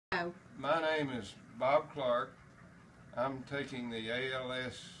My name is Bob Clark. I'm taking the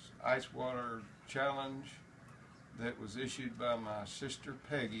ALS Ice Water Challenge that was issued by my sister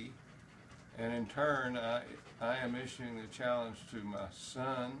Peggy, and in turn I am issuing the challenge to my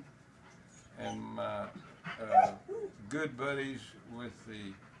son and my good buddies with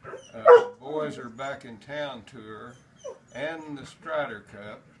the Boys Are Back in Town tour and the Strider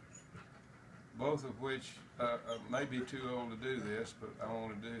Cup, both of which may be too old to do this, but I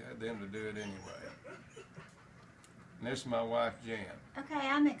want to them to do it anyway. And this is my wife, Jan. Okay,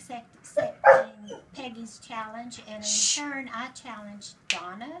 I'm accepting Peggy's challenge, and in turn I challenge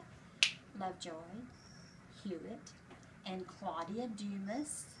Donna Lovejoy, Hewitt, and Claudia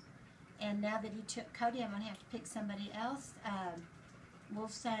Dumas. And now that he took Cody, I'm going to have to pick somebody else. We'll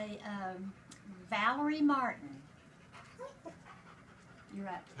say Valerie Martin. You're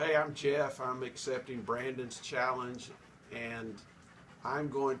up. Hey, I'm Jeff. I'm accepting Brandon's challenge, and I'm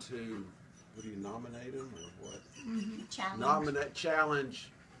going to, what do you nominate him or what? Challenge. Challenge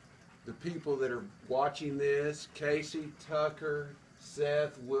the people that are watching this: Casey, Tucker,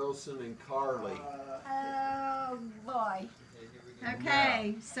 Seth, Wilson, and Carly. Oh boy.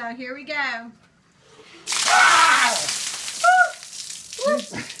 Okay, so here we go. It's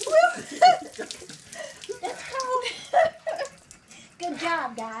cold. Good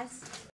job, guys.